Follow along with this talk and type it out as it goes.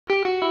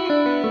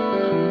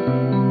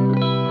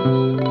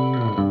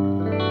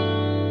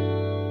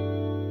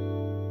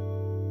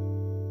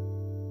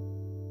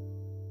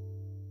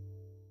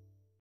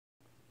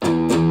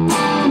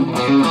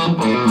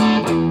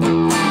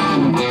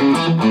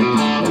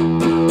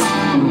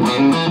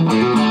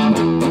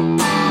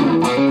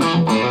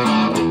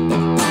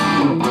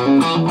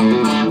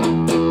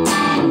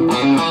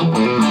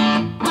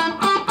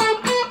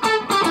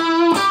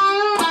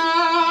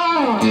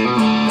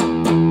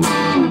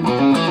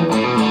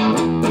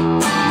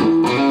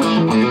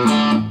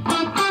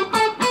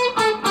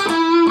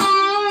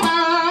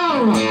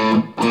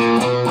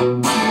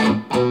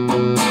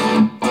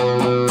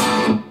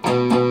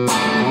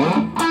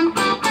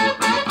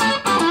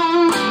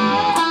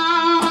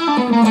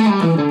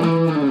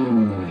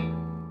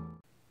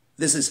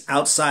This is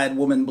Outside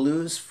Woman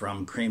Blues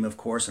from Cream, of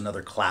course,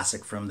 another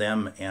classic from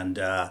them. And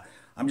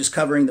I'm just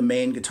covering the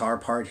main guitar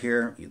part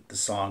here, the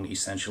song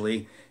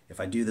essentially. If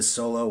I do the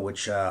solo,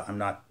 which I'm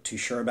not too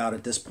sure about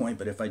at this point,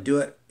 but if I do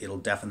it, it'll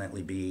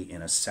definitely be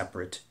in a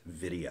separate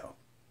video.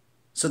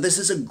 So this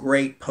is a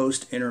great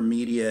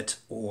post-intermediate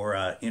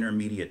or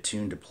intermediate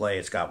tune to play.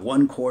 It's got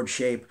one chord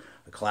shape,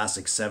 a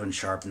classic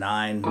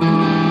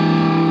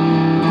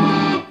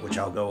 7#9, which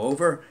I'll go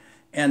over,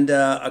 and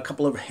a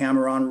couple of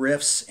hammer-on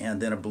riffs, and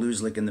then a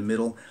blues lick in the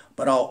middle.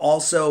 But I'll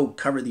also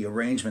cover the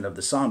arrangement of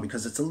the song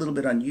because it's a little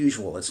bit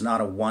unusual. It's not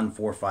a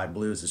 1-4-5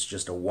 blues, it's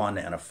just a 1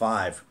 and a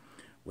 5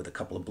 with a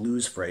couple of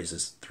blues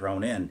phrases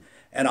thrown in.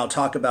 And I'll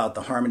talk about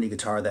the harmony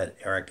guitar that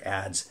Eric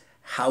adds,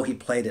 how he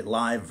played it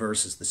live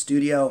versus the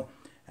studio,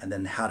 and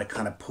then how to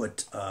kind of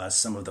put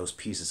some of those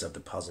pieces of the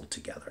puzzle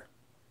together.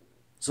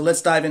 So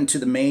let's dive into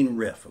the main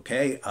riff,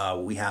 okay?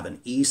 We have an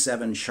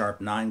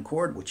E7#9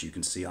 chord, which you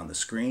can see on the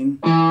screen.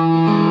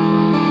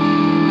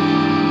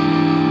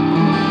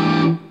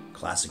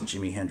 Classic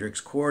Jimi Hendrix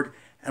chord.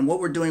 And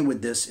what we're doing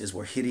with this is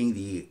we're hitting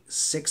the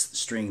 6th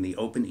string, the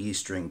open E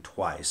string,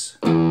 twice.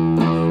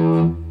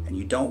 And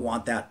you don't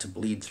want that to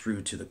bleed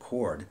through to the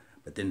chord,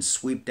 but then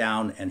sweep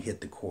down and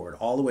hit the chord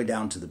all the way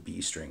down to the B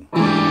string.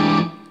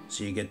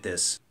 So you get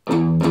this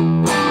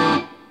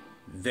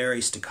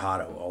very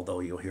staccato, although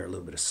you'll hear a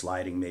little bit of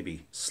sliding,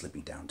 maybe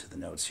slipping down to the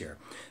notes here.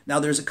 Now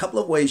there's a couple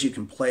of ways you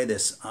can play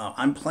this.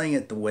 I'm playing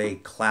it the way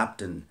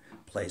Clapton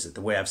plays it,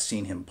 the way I've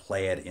seen him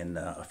play it in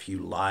a few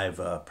live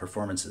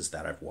performances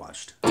that I've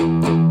watched.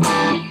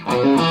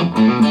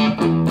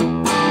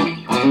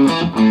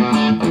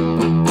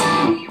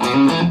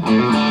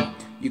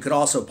 You could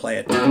also play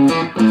it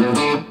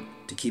to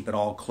keep it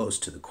all close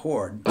to the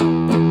chord, but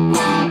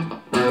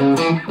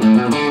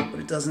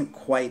it doesn't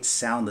quite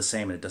sound the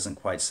same and it doesn't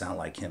quite sound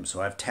like him.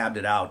 So I've tabbed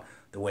it out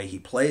the way he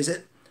plays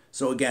it.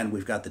 So again,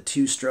 we've got the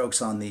 2 strokes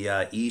on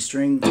the E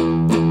string,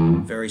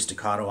 very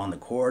staccato on the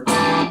chord,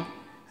 and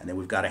then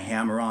we've got a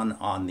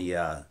hammer-on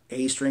the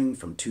A string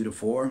from 2 to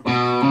 4,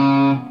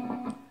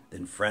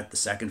 then fret the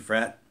 2nd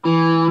fret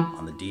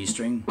on the D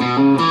string,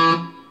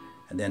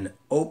 and then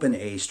open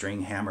A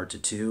string, hammer to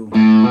 2,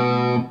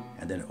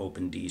 and then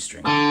open D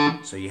string.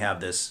 So you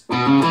have this.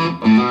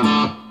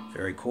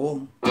 Very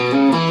cool.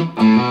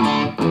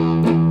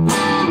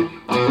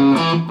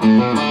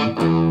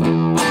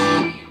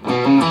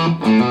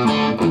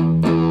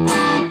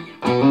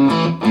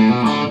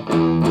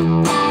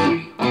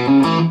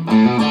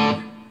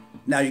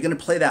 Now you're going to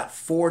play that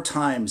 4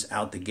 times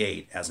out the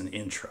gate as an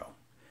intro.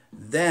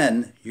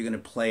 Then you're going to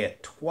play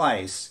it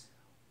twice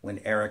when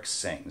Eric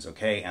sings,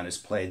 okay? And it's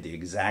played the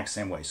exact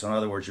same way. So in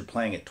other words, you're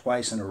playing it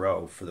twice in a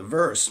row for the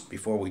verse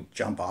before we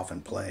jump off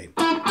and play.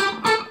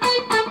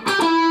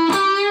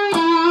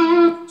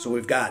 So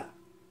we've got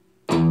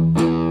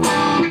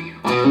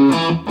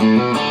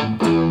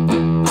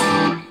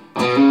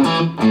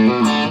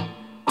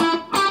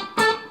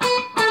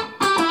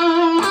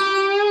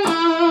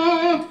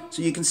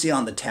so you can see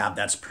on the tab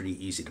that's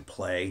pretty easy to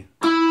play.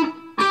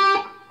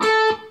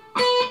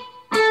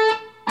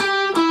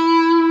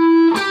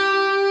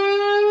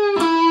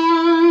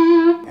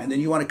 And then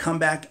you want to come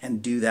back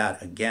and do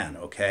that again,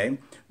 okay?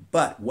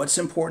 But what's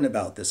important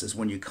about this is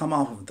when you come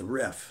off of the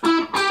riff,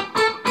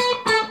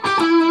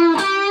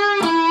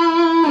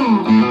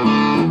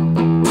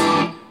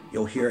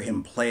 you'll hear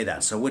him play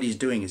that. So what he's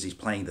doing is he's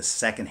playing the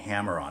 2nd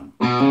hammer on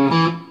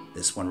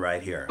this one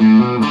right here.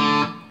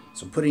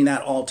 So putting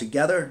that all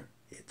together,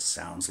 it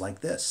sounds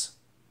like this.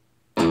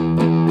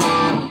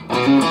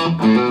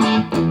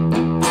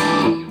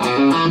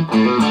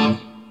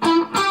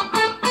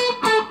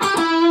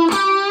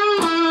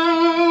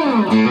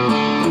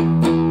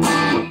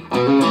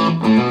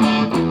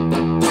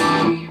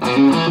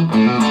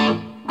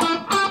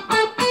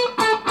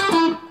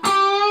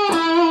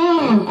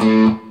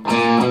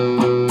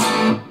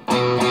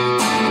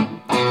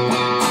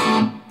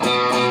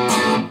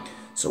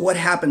 So what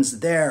happens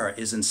there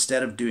is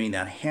instead of doing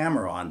that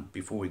hammer on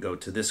before we go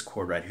to this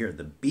chord right here,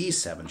 the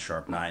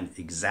B7#9,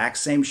 exact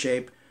same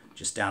shape,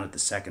 just down at the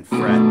 2nd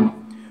fret,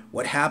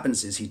 what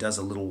happens is he does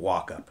a little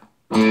walk up.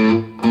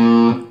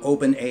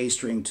 Open A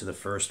string to the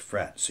 1st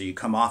fret. So you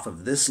come off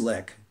of this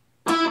lick,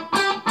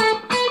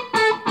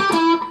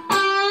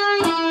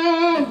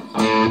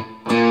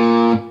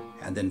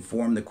 and then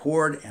form the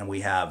chord, and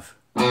we have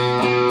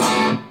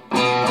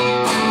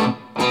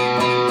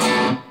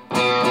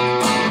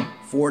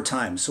 4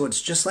 times. So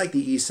it's just like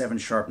the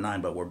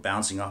E7#9, but we're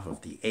bouncing off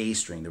of the A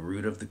string, the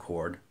root of the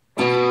chord.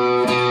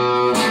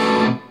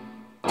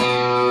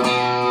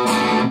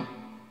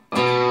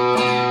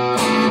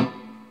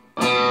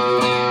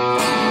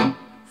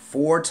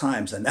 4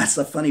 times, and that's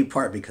the funny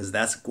part because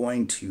that's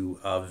going to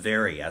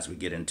vary as we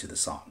get into the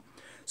song.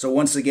 So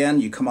once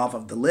again, you come off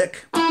of the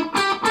lick.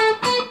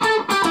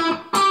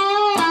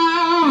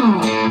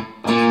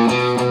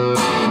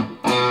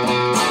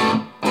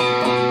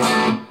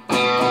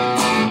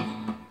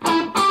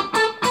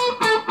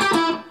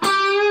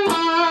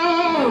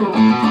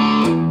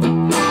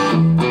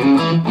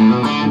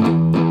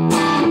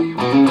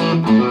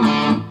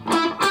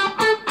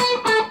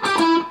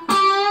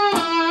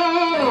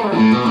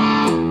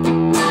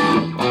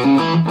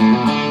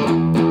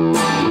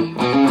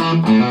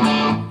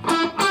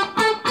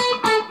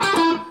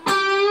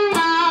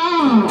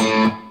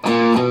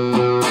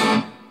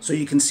 So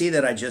you can see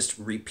that I just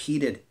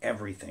repeated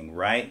everything,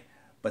 right?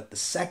 But the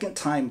second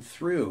time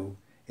through,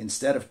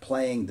 instead of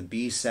playing the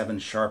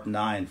B7 sharp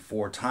 9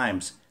 4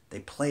 times, they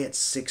play it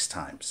 6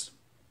 times.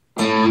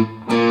 A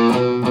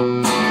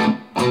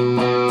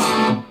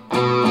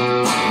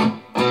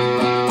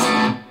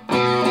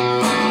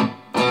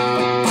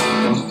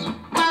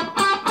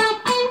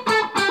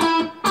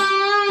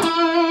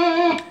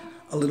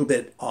little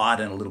bit odd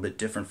and a little bit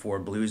different for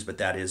blues, but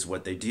that is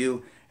what they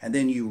do. And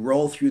then you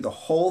roll through the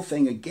whole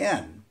thing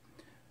again,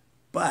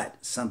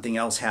 but something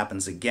else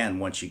happens again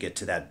once you get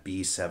to that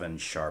B7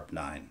 sharp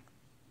 9.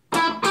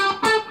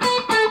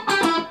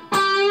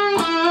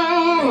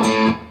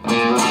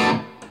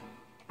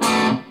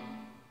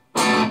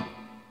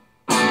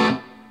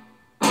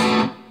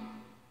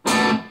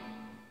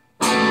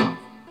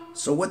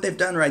 So what they've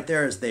done right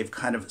there is they've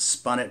kind of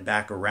spun it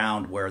back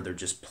around where they're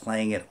just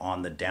playing it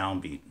on the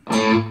downbeat.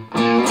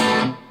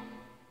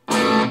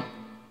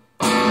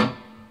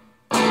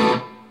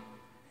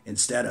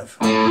 Instead of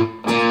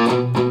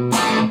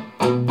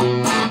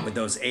with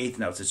those eighth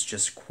notes, it's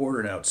just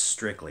quarter notes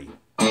strictly.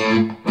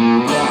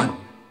 1,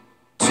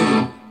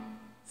 2,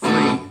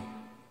 3,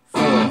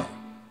 4,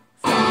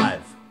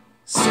 5,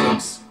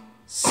 6,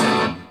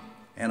 7.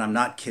 And I'm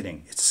not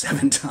kidding, it's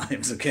 7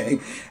 times, okay?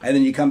 And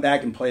then you come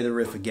back and play the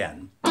riff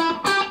again.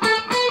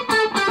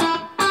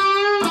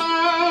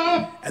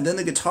 And then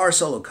the guitar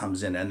solo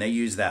comes in and they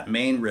use that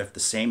main riff, the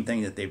same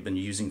thing that they've been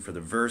using for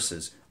the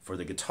verses for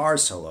the guitar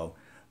solo,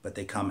 but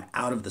they come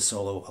out of the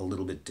solo a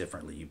little bit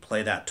differently. You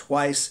play that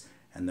twice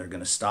and they're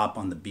going to stop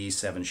on the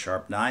B7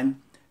 sharp 9,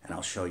 and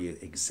I'll show you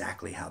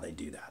exactly how they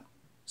do that.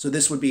 So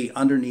this would be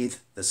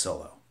underneath the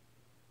solo.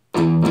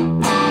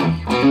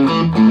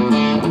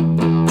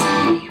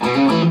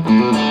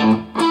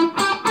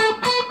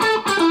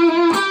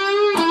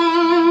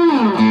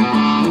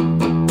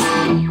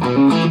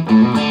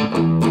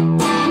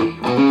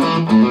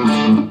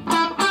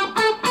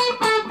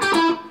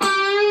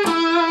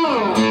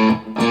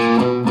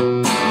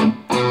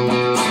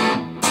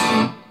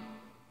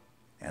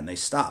 And they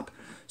stop.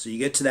 So you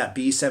get to that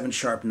B7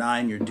 sharp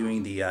 9, you're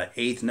doing the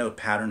 8th note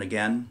pattern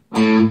again.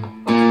 And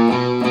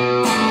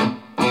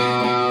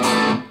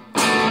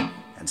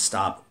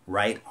stop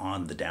right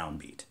on the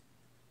downbeat.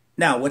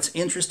 Now, what's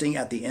interesting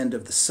at the end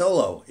of the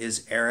solo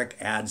is Eric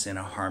adds in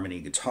a harmony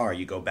guitar.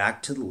 You go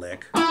back to the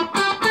lick,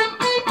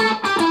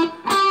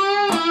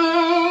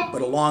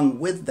 but along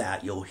with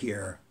that, you'll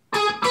hear,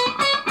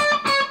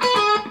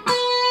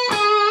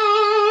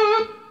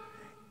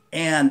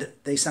 and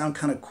they sound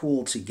kind of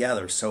cool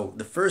together. So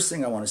the first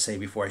thing I want to say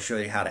before I show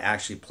you how to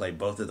actually play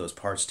both of those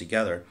parts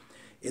together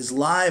is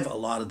live, a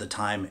lot of the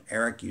time,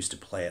 Eric used to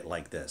play it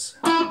like this.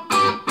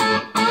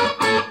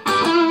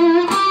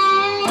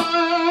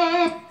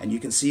 And you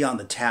can see on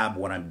the tab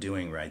what I'm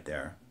doing right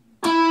there.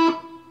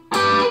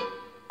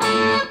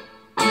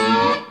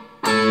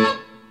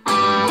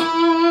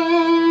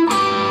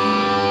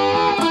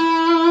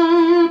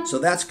 So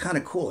that's kind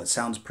of cool. It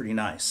sounds pretty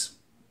nice.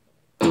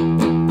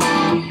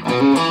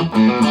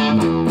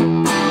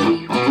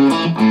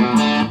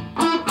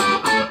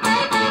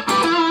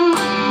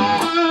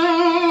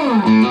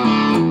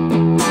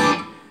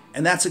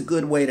 And that's a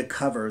good way to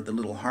cover the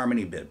little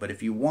harmony bit. But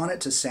if you want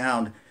it to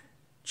sound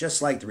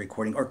just like the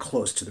recording or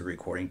close to the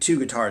recording, 2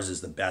 guitars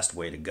is the best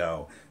way to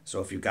go.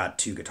 So if you've got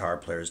 2 guitar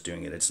players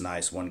doing it, it's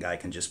nice. One guy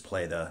can just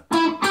play the,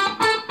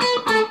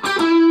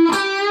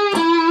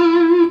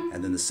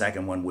 and then the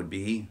second one would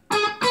be.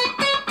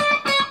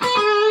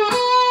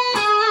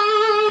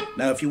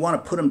 Now if you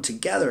want to put them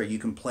together, you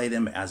can play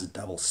them as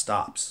double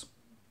stops.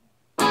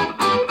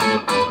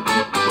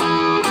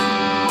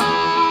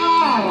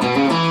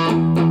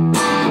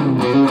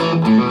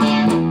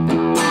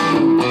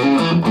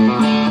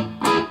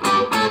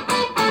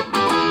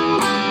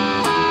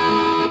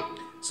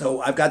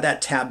 So I've got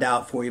that tabbed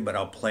out for you, but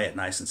I'll play it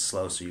nice and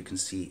slow so you can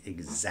see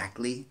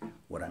exactly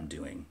what I'm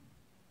doing.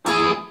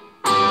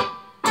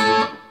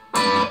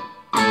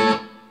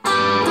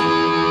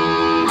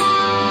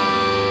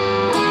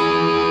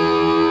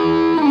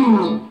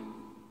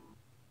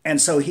 And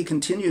so he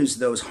continues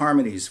those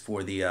harmonies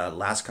for the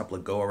last couple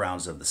of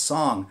go-arounds of the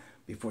song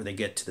before they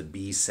get to the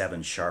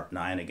B7 sharp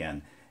 9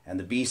 again. And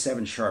the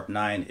B7 sharp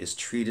 9 is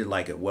treated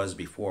like it was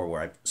before,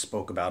 where I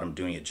spoke about him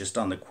doing it just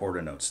on the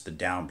quarter notes, the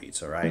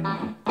downbeats, all right?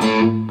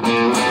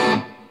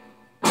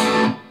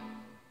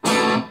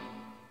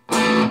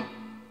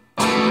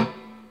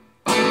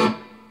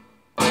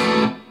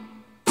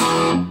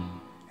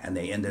 And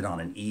they ended on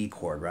an E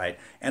chord, right?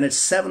 And it's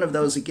 7 of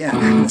those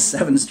again,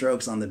 7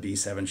 strokes on the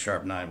B7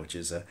 sharp 9, which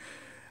is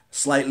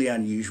slightly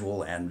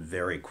unusual and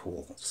very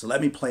cool. So let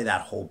me play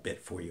that whole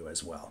bit for you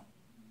as well.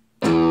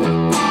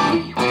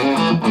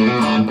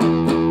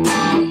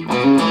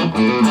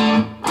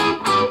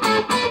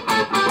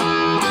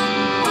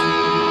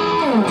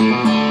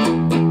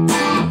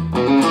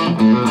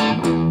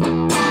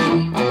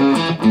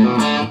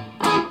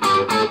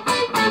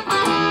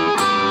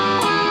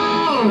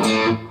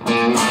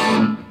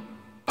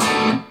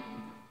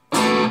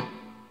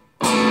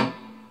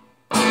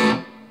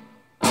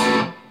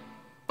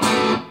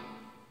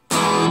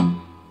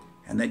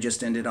 and they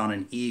just ended on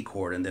an E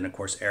chord, and then of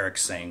course Eric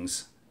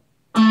sings.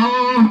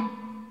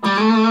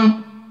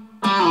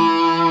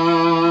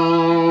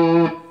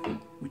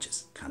 Which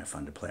is kind of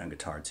fun to play on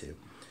guitar too.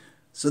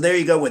 So there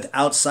you go with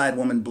Outside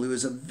Woman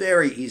Blues, a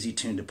very easy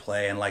tune to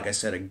play, and like I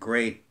said, a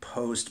great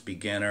post,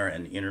 beginner,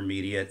 and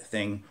intermediate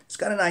thing. It's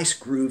got a nice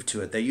groove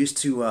to it. They used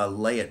to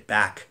lay it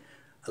back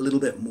a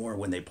little bit more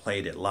when they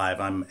played it live.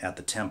 I'm at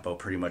the tempo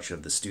pretty much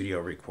of the studio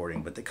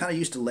recording, but they kind of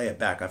used to lay it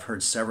back. I've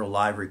heard several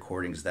live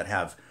recordings that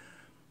have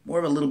more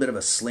of a little bit of a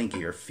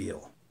slinkier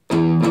feel.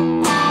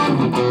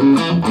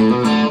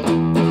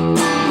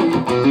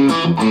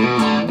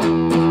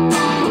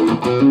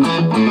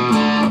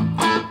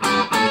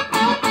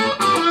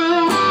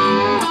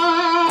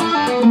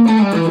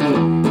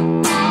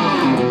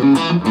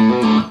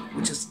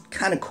 Which is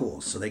kind of cool.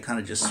 So they kind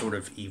of just sort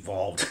of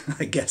evolved,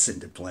 I guess,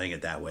 into playing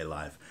it that way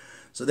live.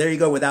 So there you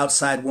go with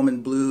Outside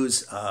Woman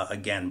Blues.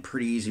 Again,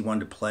 pretty easy one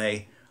to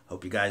play.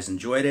 Hope you guys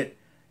enjoyed it,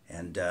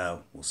 and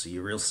we'll see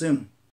you real soon.